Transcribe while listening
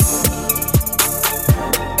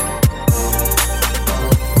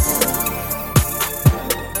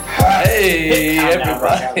Hey,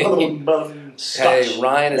 everybody. Hey,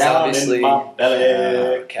 Ryan is obviously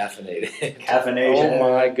caffeinated. Caffeination.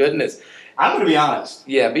 Oh, my goodness. I'm going to be honest.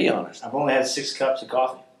 Yeah, be honest. I've only had 6 cups of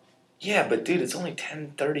coffee. Yeah, but, dude, it's only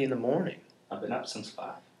 10:30 in the morning. I've been up since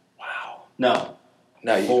 5. Wow. No,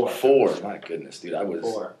 4. My goodness, dude. I was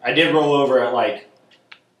 4. I did roll over at like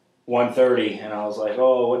 1:30, and I was like,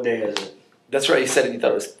 oh, what day is it? That's right. You said it. You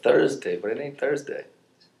thought it was Thursday, but it ain't Thursday.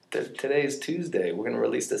 Today is Tuesday. We're going to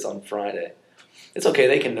release this on Friday. It's okay.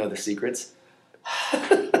 They can know the secrets.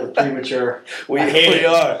 We're premature. we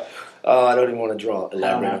are. I don't even want to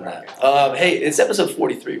elaborate on that. Hey, it's episode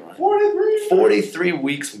 43, Ryan. 43? 43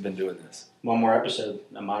 weeks we've been doing this. One more episode.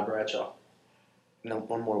 Ahmad Bradshaw. No,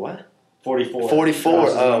 one more what? 44.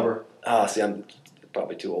 44. Number. See, I'm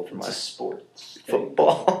probably too old for my sports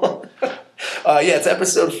football. Yeah, it's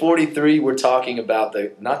episode 43. We're talking about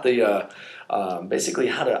basically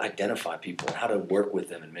how to identify people and how to work with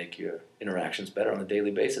them and make your interactions better on a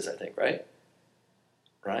daily basis, I think, right?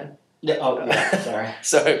 Ryan? Yeah. Oh, yeah. Sorry.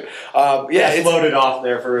 So, I floated off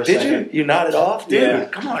there for a second. Did you? You nodded off? Dude, yeah.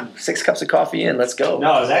 Come on. 6 cups of coffee in. Let's go.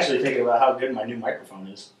 No, I was actually thinking about how good my new microphone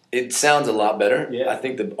is. It sounds a lot better. Yeah. I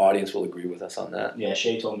think the audience will agree with us on that. Yeah,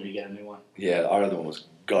 Shay told me to get a new one. Yeah, our other one was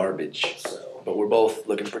garbage. But we're both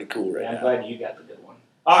looking pretty cool right now. I'm glad you got the good one.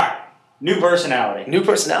 All right. New personality. New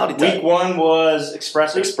personality type. Week 1 was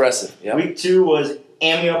expressive. Expressive, yeah. Week 2 was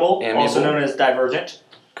amiable, also known as divergent.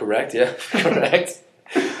 Correct, yeah. Correct.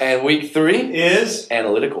 And week 3 is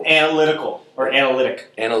analytical. Analytical or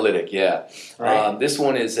analytic. Analytic, yeah. Right. This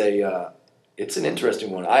one is it's an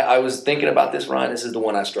interesting one. I was thinking about this, Ryan. This is the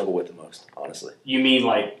one I struggle with the most, honestly. You mean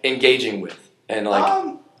like engaging with, and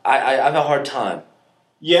like I have a hard time.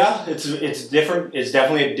 Yeah, it's different. It's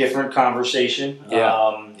definitely a different conversation.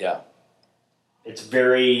 Yeah. It's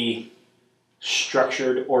very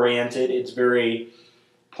structured oriented. It's very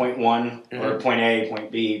point 1 or point A,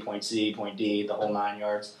 point B, point C, point D, the whole 9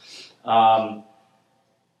 yards.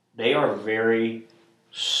 They are very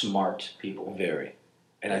smart people. Very.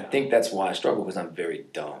 And I think that's why I struggle, because I'm very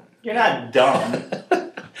dumb. You're not dumb.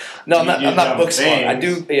 No, I'm not book smart. I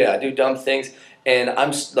do dumb things. And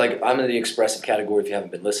I'm in the expressive category if you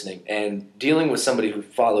haven't been listening. And dealing with somebody who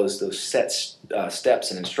follows those set steps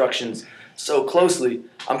and instructions so closely,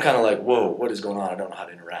 I'm kind of like, whoa, what is going on? I don't know how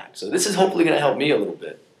to interact. So this is hopefully going to help me a little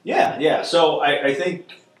bit. Yeah. So I think,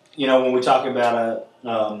 when we talk about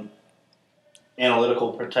a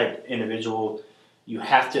analytical type individual, you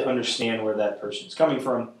have to understand where that person's coming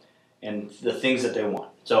from and the things that they want.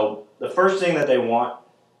 So the first thing that they want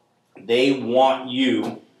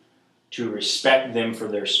you to respect them for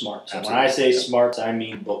their smarts. And when I say smarts, I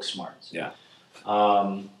mean book smarts. Yeah.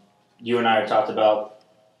 You and I have talked about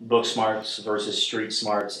book smarts versus street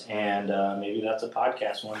smarts, and maybe that's a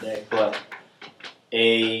podcast one day. But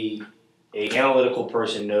a analytical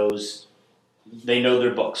person knows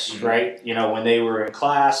their books, right? When they were in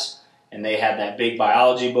class and they had that big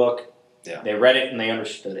biology book, they read it and they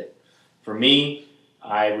understood it. For me,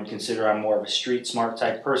 I would consider I'm more of a street smart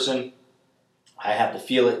type person. I have to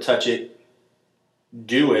feel it, touch it,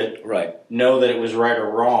 do it, know that it was right or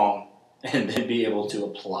wrong, and then be able to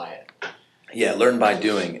apply it. Yeah, learn by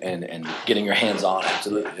doing and getting your hands on it.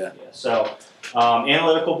 Absolutely, yeah. So,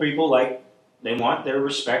 analytical people, they want their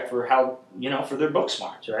respect for how, for their book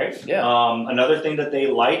smarts, right? Yeah. Another thing that they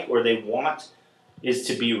like or they want is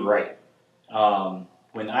to be right.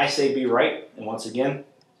 When I say be right, and once again,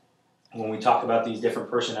 when we talk about these different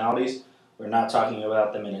personalities, we're not talking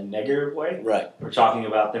about them in a negative way. Right. We're talking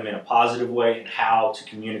about them in a positive way and how to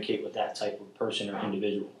communicate with that type of person or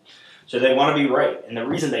individual. So they want to be right. And the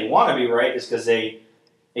reason they want to be right is because a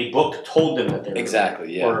book told them that they were exactly,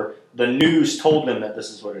 right. Yeah. Or the news told them that this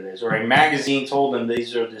is what it is. Or a magazine told them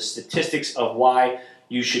these are the statistics of why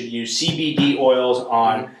you should use CBD oils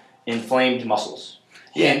on inflamed muscles.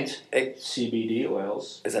 Hint, CBD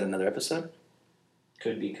oils. Is that another episode?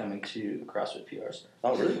 Could be coming to CrossFit PR Star.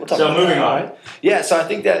 Oh, really? So moving on. Yeah, so I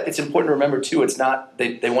think that it's important to remember, too, it's not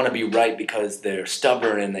they want to be right because they're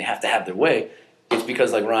stubborn and they have to have their way. It's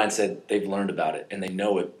because, like Ryan said, they've learned about it and they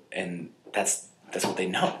know it, and that's what they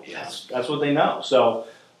know. Yeah. That's what they know. So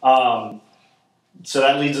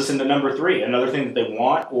that leads us into number 3. Another thing that they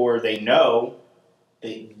want or they know,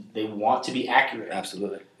 they want to be accurate.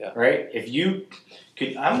 Absolutely, yeah. Right?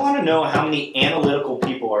 I want to know how many analytical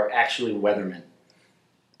people are actually weathermen.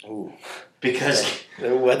 Ooh. Because the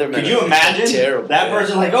weathermen could you imagine terrible, that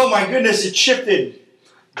person like, oh my goodness, it shifted.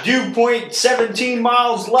 Dew point 17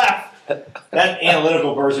 miles left. That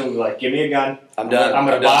analytical person would be like, give me a gun. I'm done. I'm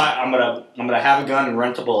gonna have a gun and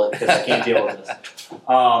rent a bullet because I can't deal with this.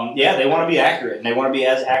 They want to be accurate and they want to be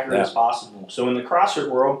as accurate as possible. So in the CrossFit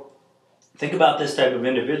world, think about this type of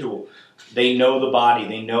individual. They know the body.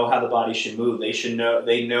 They know how the body should move.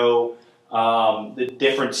 They know the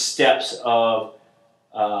different steps of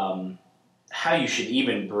how you should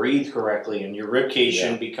even breathe correctly, and your rib cage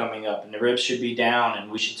shouldn't be coming up, and the ribs should be down,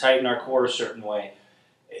 and we should tighten our core a certain way.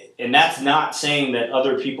 And that's not saying that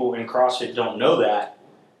other people in CrossFit don't know that,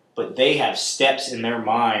 but they have steps in their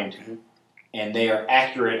mind, and they are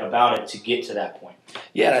accurate about it to get to that point.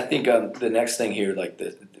 Yeah, and I think the next thing here, like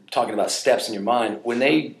talking about steps in your mind, when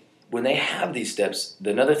they have these steps,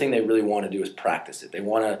 another thing they really want to do is practice it. They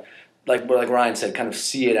want to, like Ryan said, kind of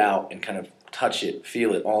see it out and kind of touch it,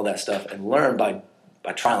 feel it, all that stuff, and learn by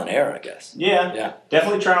trial and error, I guess. Yeah.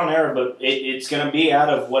 Definitely trial and error, but it's going to be out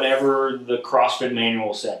of whatever the CrossFit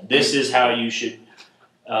manual said. This is how you should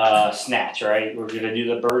snatch, right? We're going to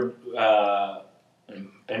do the burger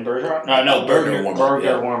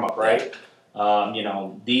warm up, right?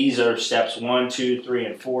 These are steps 1, 2, 3,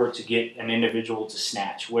 and 4 to get an individual to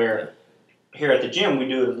snatch. Where here at the gym we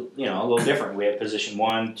do it, a little different. We have position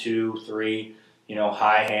 1, 2, 3.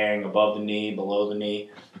 High hang, above the knee, below the knee.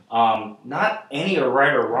 Not any are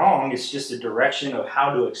right or wrong. It's just a direction of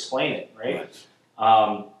how to explain it, right?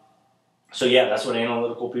 So that's what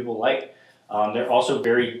analytical people like. They're also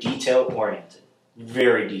very detail oriented,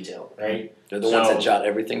 very detailed, right? They're the ones that jot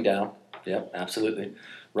everything down. Yeah, absolutely.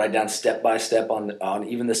 Write down step by step on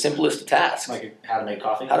even the simplest of tasks. Like how to make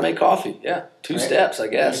coffee? How to make coffee, yeah. 2 steps, I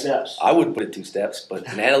guess. 2 steps. I would put it 2 steps, but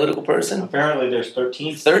an analytical person? Apparently there's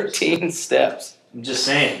 13 steps. 13 steps. I'm just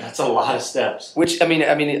saying, that's a lot of steps. Which,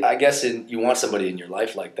 I guess you want somebody in your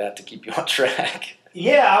life like that to keep you on track.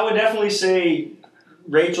 Yeah, I would definitely say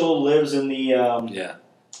Rachel lives in the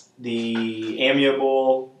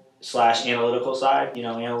amiable / analytical side.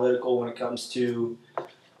 Analytical when it comes to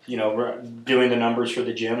doing the numbers for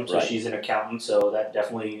the gym. So she's an accountant, so that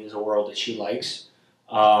definitely is a world that she likes.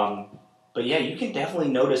 But yeah, you can definitely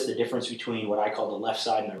notice the difference between what I call the left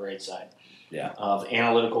side and the right side. Yeah. Of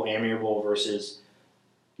analytical, amiable versus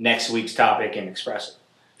next week's topic and expressive.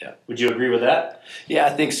 Yeah. Would you agree with that? Yeah, I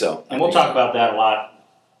think so. And we'll talk about that a lot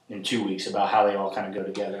in 2 weeks about how they all kind of go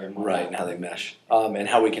together. And how they mesh. And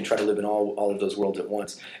how we can try to live in all of those worlds at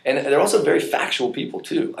once. And they're also very factual people,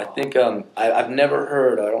 too. I think I don't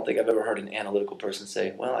think I've ever heard an analytical person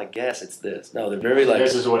say, well, I guess it's this. No, they're very like,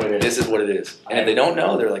 this is what it is. This is what it is. And if they don't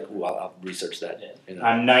know, they're like, ooh, I'll research that.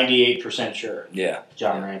 I'm 98% sure. Yeah.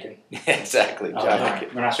 John Rankin. Yeah, exactly. John Rankin.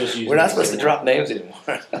 We're not supposed to use We're not supposed to drop names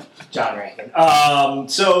anymore. John Rankin.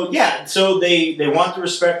 So they want the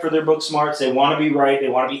respect for their book smarts. They want to be right. They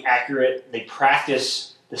want to be accurate. They practice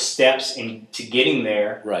the steps to getting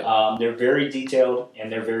there. Right. They're very detailed and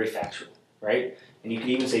they're very factual, right? And you could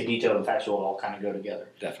even say detailed and factual all kind of go together.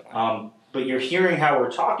 Definitely. But you're hearing how we're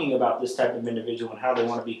talking about this type of individual and how they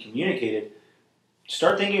want to be communicated.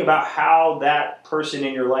 Start thinking about how that person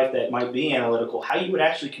in your life that might be analytical, how you would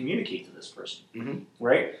actually communicate to this person,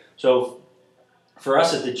 right? So for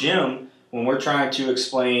us at the gym, when we're trying to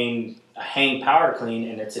explain a hang power clean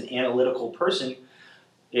and it's an analytical person,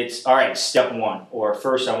 it's, all right, step 1, or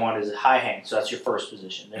first I want is a high hang, so that's your first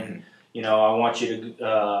position. Then, I want you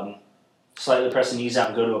to slightly press the knees out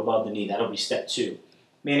and go to above the knee. That'll be step 2.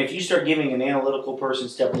 Man, if you start giving an analytical person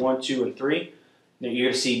step 1, 2, and 3, you're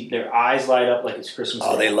going to see their eyes light up like it's Christmas Day.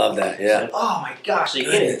 Oh, they love that, yeah. Like, oh my gosh, they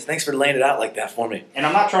get it. Thanks for laying it out like that for me. And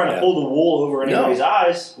I'm not trying to pull the wool over anybody's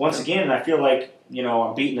eyes. Once again, I feel like,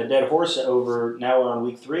 I'm beating a dead horse over, now we're on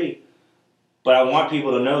week 3. But I want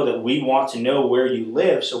people to know that we want to know where you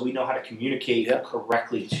live so we know how to communicate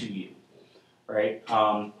correctly to you, right?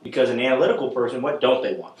 Because an analytical person, what don't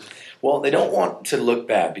they want? Well, they don't want to look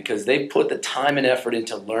bad because they put the time and effort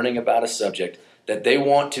into learning about a subject that they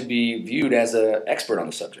want to be viewed as an expert on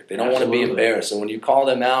the subject. They don't want to be embarrassed. So when you call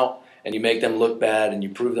them out and you make them look bad and you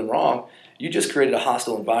prove them wrong, you just created a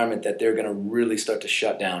hostile environment that they're going to really start to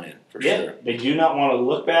shut down in, for sure. They do not want to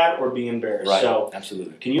look bad or be embarrassed. Right, so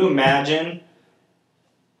absolutely. Can you imagine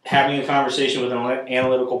having a conversation with an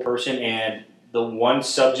analytical person and the one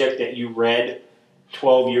subject that you read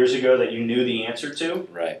 12 years ago that you knew the answer to?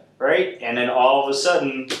 Right? And then all of a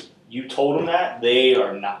sudden, you told them that,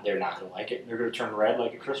 they're not going to like it. They're going to turn red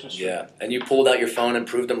like a Christmas tree. Yeah, and you pulled out your phone and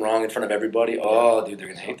proved them wrong in front of everybody. Oh, dude, they're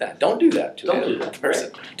going to hate that. Don't do that to a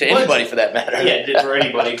person. To anybody, for that matter. Yeah, for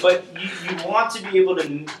anybody. But you want to be able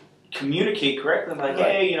to communicate correctly. Like,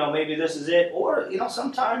 hey, maybe this is it. Or,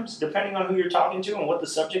 sometimes, depending on who you're talking to and what the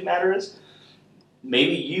subject matter is,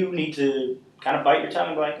 maybe you need to kind of bite your tongue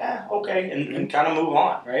and be like, okay, and kind of move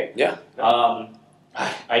on, right? Yeah.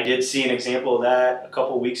 I did see an example of that a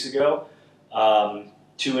couple of weeks ago.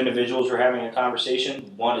 2 individuals were having a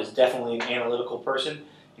conversation. One is definitely an analytical person,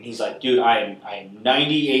 And he's like, dude, I am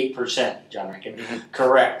 98%, John Rankin,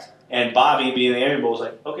 correct. And Bobby, being the area boy, was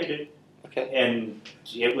like, okay, dude. Okay. And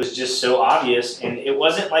it was just so obvious. And it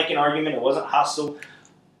wasn't like an argument. It wasn't hostile.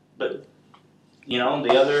 But, the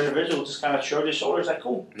other individual just kind of shrugged his shoulders like,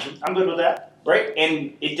 cool, I'm good with that. Right?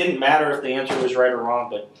 And it didn't matter if the answer was right or wrong,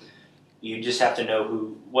 but you just have to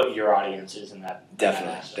know what your audience is in that.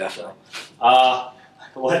 Definitely. So,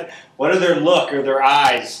 what are their look or their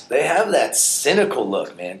eyes? They have that cynical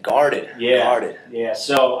look, man. Guarded. Yeah. Guarded. Yeah.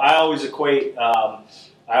 So I always equate. I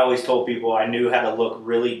always told people I knew how to look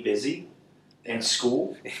really busy in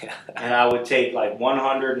school, and I would take like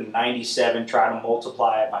 197, try to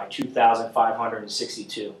multiply it by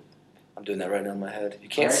 2,562. I'm doing that right now in my head. You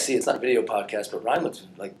can't see it's not a video podcast, but Ryan looks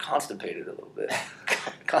like constipated a little bit.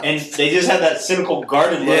 And they just have that cynical,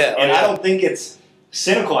 guarded look, I don't think it's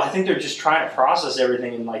cynical. I think they're just trying to process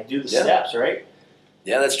everything and like do the steps, right?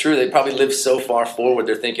 Yeah, that's true. They probably live so far forward.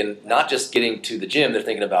 They're thinking not just getting to the gym. They're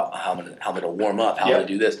thinking about how I'm going to warm up, how I'm going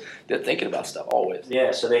to do this. They're thinking about stuff always.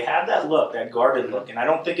 Yeah, so they have that look, that guarded look, and I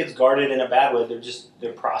don't think it's guarded in a bad way.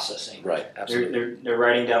 They're processing. Right, absolutely. They're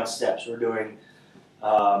writing down steps. We're doing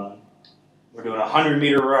a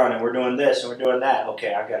 100-meter run, and we're doing this, and we're doing that.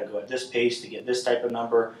 Okay, I've got to go at this pace to get this type of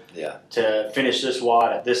number. Yeah. To finish this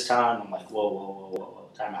WOD at this time. I'm like, whoa.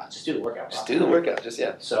 Time out. Just do the workout. Just do the workout.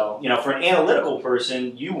 So, for an analytical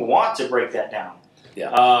person, you want to break that down.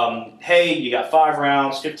 Yeah. Hey, you got 5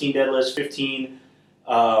 rounds, 15 deadlifts, 15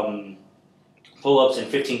 pull-ups, and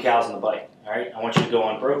 15 cows on the bike. All right. I want you to go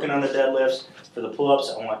unbroken on the deadlifts. For the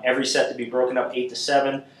pull-ups, I want every set to be broken up 8 to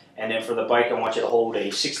 7, and then for the bike, I want you to hold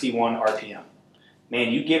a 61 RPM.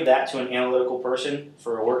 Man, you give that to an analytical person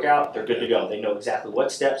for a workout, they're good to go. They know exactly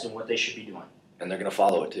what steps and what they should be doing. And they're going to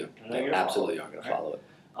follow it too. They absolutely are going to follow it.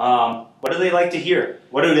 What do they like to hear?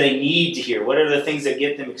 What do they need to hear? What are the things that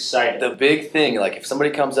get them excited? The big thing, like if somebody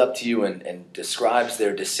comes up to you and describes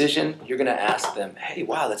their decision, you're going to ask them, hey,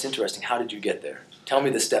 wow, that's interesting. How did you get there? Tell me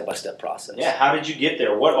the step-by-step process. Yeah, how did you get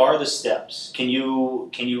there? What are the steps? Can you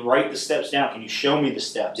write the steps down? Can you show me the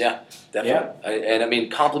steps? Yeah, definitely. Yeah.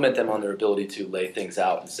 And compliment them on their ability to lay things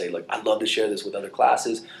out and say, like, I'd love to share this with other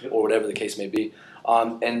classes or whatever the case may be.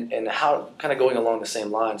 And how, kind of going along the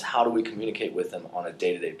same lines, how do we communicate with them on a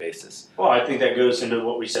day-to-day basis? Well, I think that goes into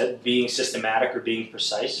what we said, being systematic or being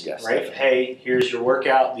precise, right? Definitely. Hey, here's your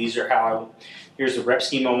workout. Here's the rep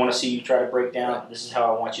scheme I want to see you try to break down. Right. This is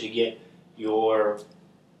how I want you to get your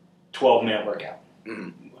 12-minute workout.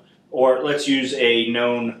 Mm-hmm. Or let's use a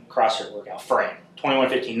known CrossFit workout, frame, 21,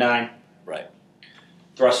 15, 9. Right.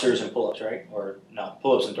 Thrusters and pull-ups, right? Or no,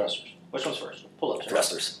 pull-ups and thrusters. Which one's first? Pull-ups.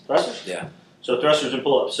 Thrusters. Right? Thrusters? Yeah. So thrusters and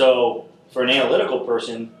pull-ups. So for an analytical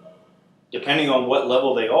person, depending on what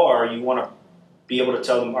level they are, you want to be able to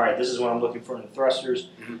tell them, all right, this is what I'm looking for in the thrusters,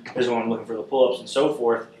 this is what I'm looking for the pull-ups, and so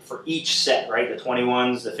forth for each set, right? The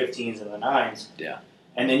 21s, the 15s, and the 9s. Yeah.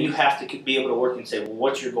 And then you have to be able to work and say, well,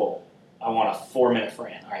 what's your goal? I want a 4-minute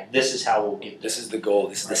Fran. All right, this is how we'll get there. This is the goal.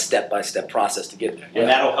 This is the step-by-step process to get there. And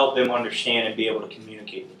that'll help them understand and be able to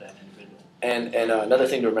communicate with that individual. And another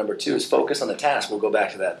thing to remember, too, is focus on the task. We'll go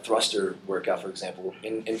back to that thruster workout, for example.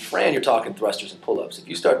 In Fran, you're talking thrusters and pull-ups. If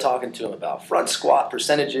you start talking to them about front squat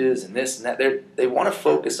percentages and this and that, they want to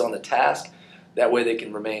focus on the task. That way they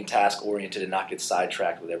can remain task-oriented and not get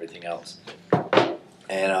sidetracked with everything else.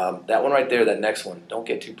 And that one right there, that next one, don't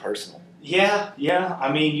get too personal. Yeah.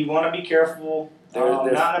 I mean, you want to be careful, not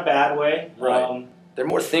in a bad way. Right. They're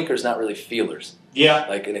more thinkers, not really feelers. Yeah.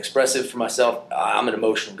 Like an expressive for myself, I'm an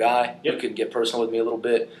emotional guy. Yep. You can get personal with me a little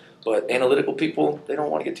bit. But analytical people, they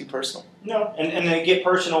don't want to get too personal. No, and they get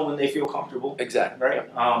personal when they feel comfortable. Exactly.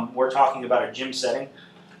 Right? We're talking about a gym setting.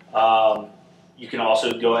 You can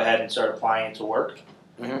also go ahead and start applying it to work.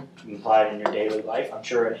 Mm-hmm. You can apply it in your daily life. I'm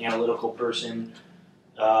sure an analytical person,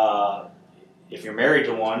 if you're married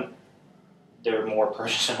to one, they're more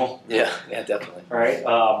personal. Yeah, definitely. Right?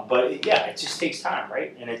 But yeah, it just takes time,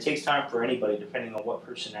 right? And it takes time for anybody depending on what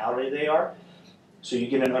personality they are. So you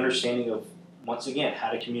get an understanding of, once again,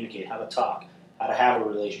 how to communicate, how to talk, how to have a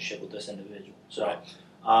relationship with this individual. So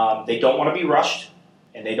they don't want to be rushed,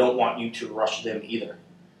 and they don't want you to rush them either.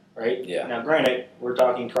 Right? Yeah. Now, granted, we're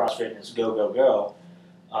talking CrossFit and it's go, go,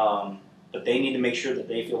 go. But they need to make sure that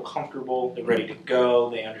they feel comfortable, they're ready to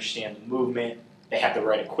go, they understand the movement, they have the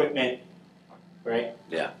right equipment. Right?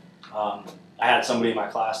 Yeah. I had somebody in my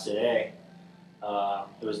class today.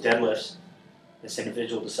 It was deadlifts. This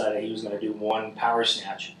individual decided he was going to do one power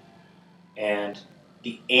snatch. And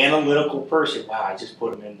the analytical person, wow, I just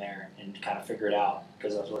put him in there and kind of figured it out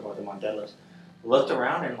because I was working with him on deadlifts. Looked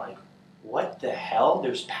around and like, what the hell?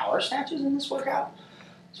 There's power snatches in this workout?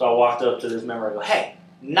 So I walked up to this member and I go, hey,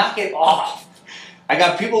 knock it off. I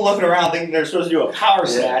got people looking around thinking they're supposed to do a power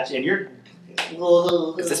snatch, and you're.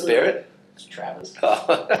 Is this Barrett? It's Travis.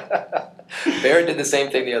 Barrett did the same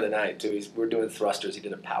thing the other night too. We're doing thrusters. He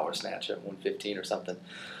did a power snatch at 115 or something.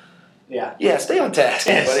 Yeah. Yeah, stay on task.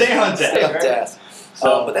 Yeah, stay on task. Stay on right? task.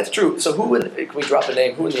 So, but that's true. So can we drop a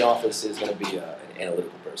name? Who in the office is going to be an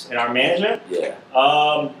analytical person? In our management? Yeah.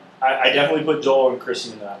 I definitely put Joel and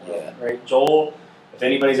Chrissy in that role. Yeah. Right? Joel, if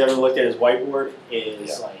anybody's ever looked at his whiteboard,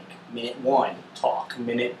 is like minute 1, talk.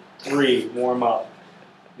 Minute 3, warm up.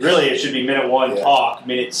 Really, it should be minute 1, talk.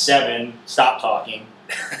 Minute 7, stop talking.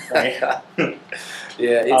 Right?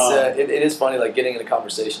 Yeah, it's it is funny, like getting in a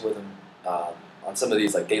conversation with him on some of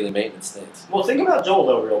these like daily maintenance things. Well, think about Joel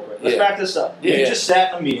though, real quick. Let's back this up. You just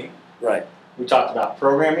sat in a meeting. Right. We talked about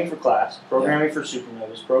programming for class, programming for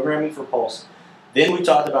supernovas, programming for pulse. Then we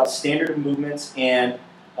talked about standard of movements and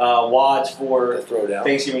WODs for the throwdown.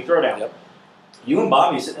 Thanksgiving throwdown. Yep. You and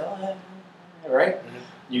Bobby said, "Oh, yeah, right." Mm-hmm.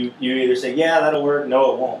 You either say, "Yeah, that'll work."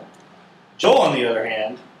 No, it won't. Joel, on the other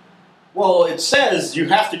hand. Well, it says you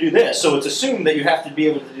have to do this, so it's assumed that you have to be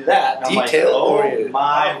able to do that. And I'm like, oh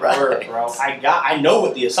my word, bro! I know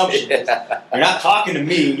what the assumption is. You're not talking to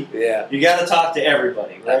me. Yeah. You got to talk to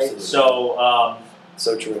everybody, right? Absolutely. So,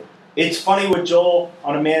 so true. It's funny with Joel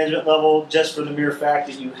on a management level, just for the mere fact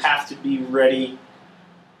that you have to be ready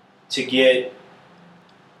to get,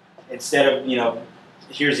 instead of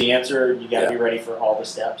here's the answer. You got to be ready for all the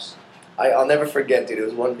steps. I'll never forget, dude. It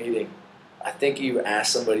was one meeting. I think you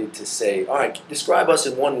asked somebody to say, all right, describe us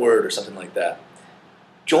in one word or something like that.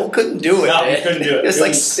 Joel couldn't do it. No, man. he couldn't do it. It's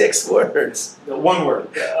like 6 words. One word.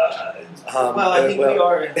 I think we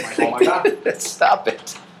are. Oh my God. Stop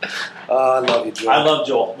it. I love you, Joel. I love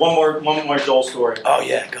Joel. One more Joel story. Oh,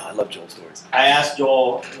 yeah. God, I love Joel stories. I asked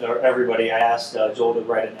Joel, or everybody, Joel to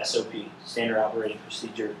write an SOP, standard operating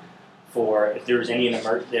procedure, for if there was an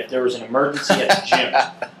emergency at the gym.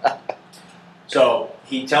 So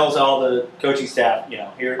he tells all the coaching staff,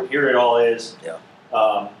 here it all is.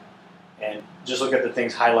 Yeah. And just look at the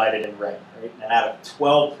things highlighted in red, right? And out of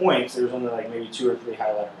 12 points, there was only like maybe 2 or 3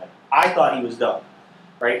 highlighted in red. I thought he was done,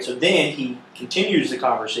 right? So then he continues the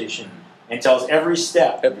conversation and tells every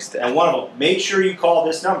step. And one of them, make sure you call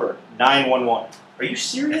this number, 911. Are you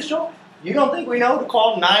serious, Joel? You don't think we know to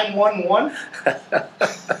call 911?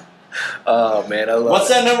 Oh man, I love What's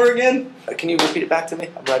that number again? Can you repeat it back to me?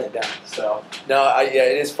 I'm writing it down. So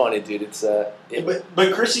it is funny, dude. It's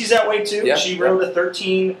but Chrissy's that way too. Yeah, she wrote a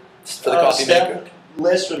 13 for the coffee step maker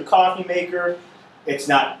list for the coffee maker. It's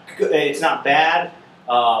not good. It's not bad.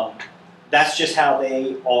 That's just how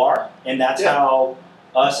they are, and that's how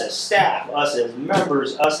us as staff, us as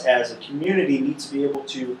members, us as a community need to be able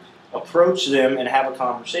to approach them and have a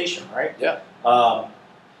conversation, right? Yeah.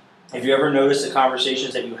 If you ever notice the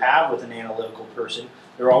conversations that you have with an analytical person,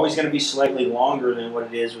 they're always going to be slightly longer than what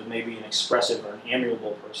it is with maybe an expressive or an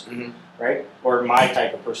amiable person, right? Or my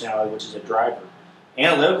type of personality, which is a driver.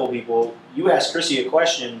 Analytical people, you ask Chrissy a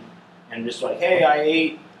question and just like, hey, I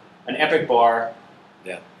ate an Epic bar.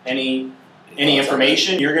 Yeah. Any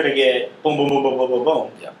information, you're going to get boom, boom, boom, boom, boom, boom,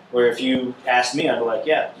 boom. Yeah. Where if you ask me, I'd be like,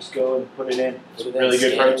 yeah, just go and put it in. It's really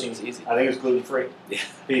good protein. It's easy. I think it's gluten-free. Yeah.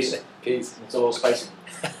 Peace. Peace. It's a little spicy.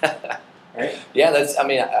 Right? Yeah,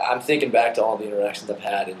 I'm thinking back to all the interactions I've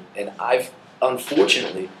had, and I've,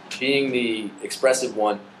 unfortunately, being the expressive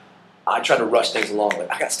one, I try to rush things along.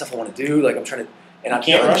 Like, I got stuff I want to do, like I'm trying to, and I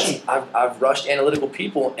can't rush them. I've rushed analytical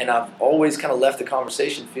people, and I've always kind of left the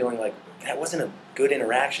conversation feeling like, that wasn't a good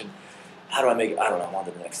interaction. How do I make it? I don't know, I'm on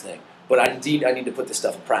to the next thing. But I need to put this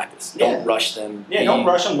stuff in practice. Don't rush them. Yeah, don't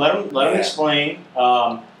rush them. Let them explain.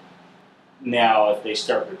 Now, if they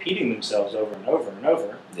start repeating themselves over and over and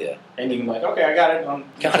over, then you can be like, okay, I got it.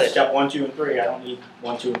 Got it. Step 1, 2, and 3. I don't need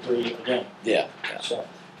 1, 2, and 3 again. Yeah. So,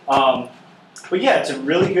 but yeah, it's a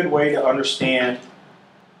really good way to understand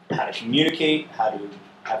how to communicate, how to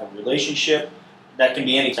have a relationship. That can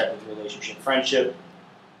be any type of relationship, friendship.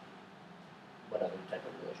 What other type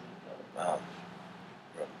of relationship?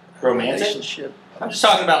 Romantic? Relationship. I'm just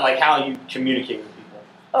talking about like how you communicate with people.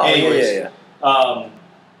 Oh, anyways,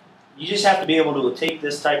 you just have to be able to take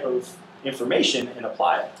this type of information and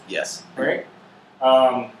apply it. Yes. Right?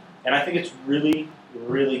 And I think it's really,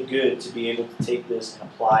 really good to be able to take this and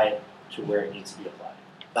apply it to where it needs to be applied.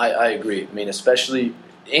 I agree. I mean, especially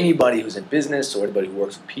anybody who's in business or anybody who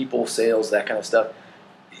works with people, sales, that kind of stuff,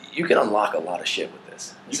 you can unlock a lot of shit with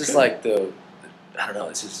this. This is like I don't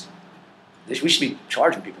know, we should be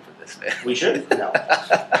charging people for this, man. We should? No.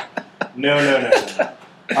 No.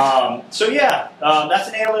 So that's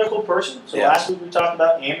an analytical person. So last week we talked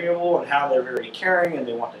about amiable and how they're very caring and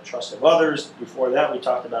they want the trust of others. Before that we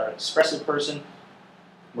talked about an expressive person.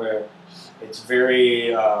 where it's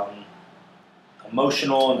very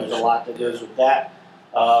emotional, and there's a lot that goes with that.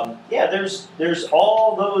 There's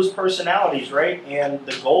all those personalities, right? And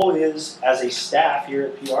the goal is, as a staff here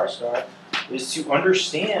at PR Star, is to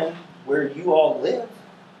understand where you all live,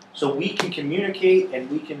 so we can communicate and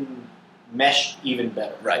we can mesh even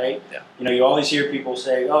better, right? Yeah. You always hear people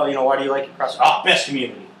say, "Oh, why do you like your cross?" "Oh, best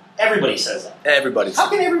community." Everybody says that. How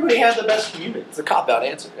can everybody have the best community? It's a cop-out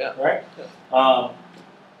answer, yeah. Right? Yeah.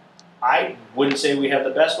 I wouldn't say we have the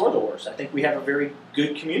best or the worst. I think we have a very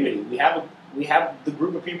good community. We have the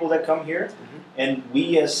group of people that come here, and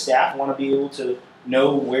we as staff want to be able to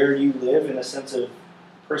know where you live in a sense of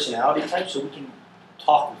personality type, so we can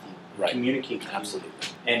talk with you, communicate with you,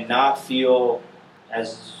 and not feel,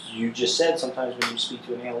 as you just said, sometimes when you speak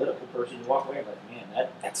to an analytical person, you walk away and like, man,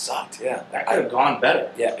 that sucked. Yeah, that could have gone better.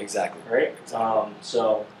 Yeah, exactly. Right.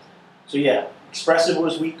 So yeah, expressive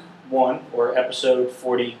was week 1 or episode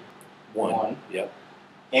 41. Yep.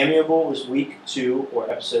 Amiable was week 2 or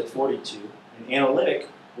episode 42, and analytic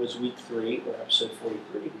was week 3 or episode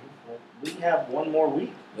 43. Well, we have one more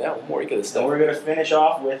week. Yeah, one more week of this stuff. And we're going to finish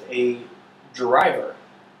off with a driver.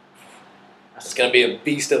 It's going to be a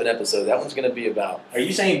beast of an episode. That one's going to be about... Are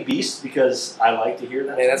you saying beast because I like to hear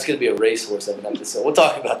that? Man, that's going to be a racehorse of an episode. We'll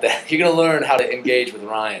talk about that. You're going to learn how to engage with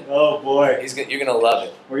Ryan. Oh, boy. You're going to love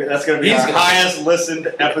it. That's going to be our highest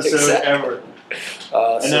listened episode ever.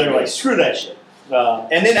 And then they're like, screw that shit.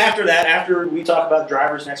 And then after that, after we talk about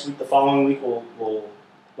drivers next week, the following week, we'll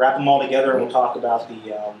wrap them all together and we'll talk about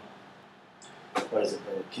the... the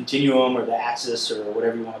continuum or the axis or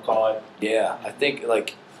whatever you want to call it. Yeah, I think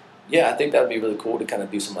that would be really cool to kind of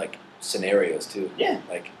do some scenarios too. Yeah,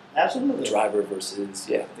 absolutely. Driver versus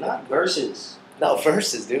not versus. No,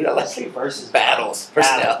 versus, dude. I like to say versus. Battles.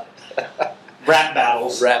 Personnel. Rap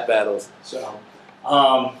battles. Rap battles. So,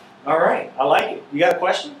 all right, I like it. You got a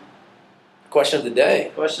question? Question of the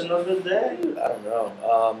day. Question of the day. I don't know.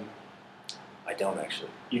 I don't actually.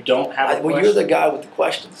 You don't have a question? Well, you're the guy with the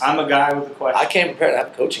questions. I'm a guy with the questions. I came prepared to have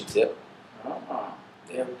a coaching tip.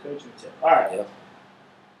 You have a coaching tip. All right. Yeah.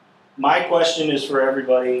 My question is for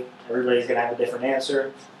everybody. Everybody's going to have a different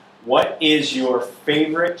answer. What is your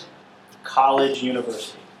favorite college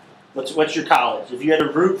university? What's your college? If you had to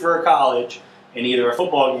root for a college in either a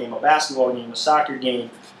football game, a basketball game, a soccer game,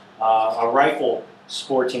 a rifle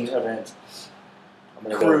sporting event,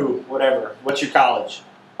 whatever. What's your college?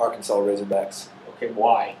 Arkansas Razorbacks. Okay,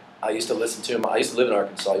 why? I used to listen to him. I used to live in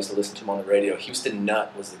Arkansas. I used to listen to him on the radio. Houston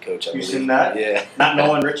Nutt was the coach. Houston Nutt? Yeah. Not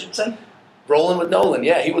Nolan Richardson? Rolling with Nolan.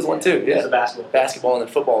 Yeah, he was one too. Yeah. He was a basketball. Basketball and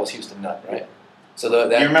then football was Houston Nutt, right? So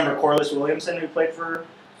do you remember Corliss Williamson who played for?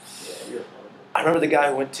 Yeah, I remember the guy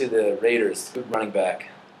who went to the Raiders, good running back,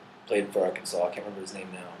 played for Arkansas. I can't remember his name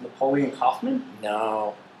now. Napoleon Kaufman?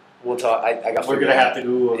 No. We'll talk. We're gonna have to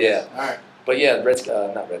Google this. Yeah. All right. But yeah, not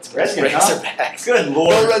Redskins. Razorbacks. Good Lord.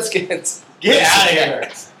 No Redskins. Get out of here.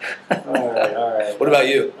 All right. What about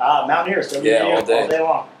you? Mountaineers. Yeah, all day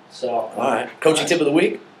long. So. All right. Coaching tip of the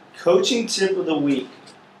week? Coaching tip of the week.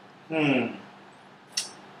 Do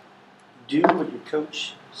what your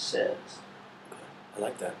coach says. I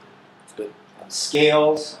like that. It's good. On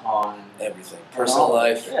scales, on everything. Personal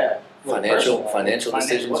life. Yeah. Financial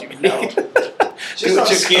decisions you can make. Just on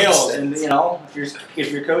scales, and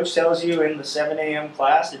if your coach tells you in the 7 a.m.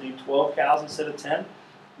 class to do 12 cows instead of 10,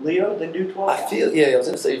 Leo, then do 12 cows. I was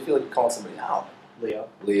going to say, you feel like you're calling somebody out.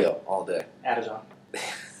 Leo, all day. Adajon.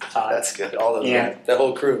 Todd. That's good. All those guys. The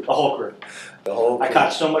whole crew. The whole crew. I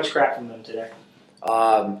caught so much crap from them today.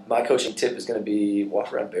 My coaching tip is going to be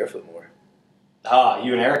walk around barefoot more.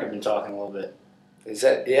 You and Eric have been talking a little bit. Is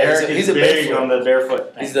that? Yeah, Eric he's a big on the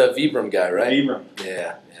barefoot thing. He's the Vibram guy, right? Vibram.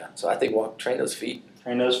 Yeah. So I think train those feet.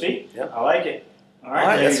 Train those feet? Yep. I like it. All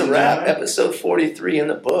right, that's a wrap. Episode 43 in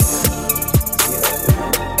the book.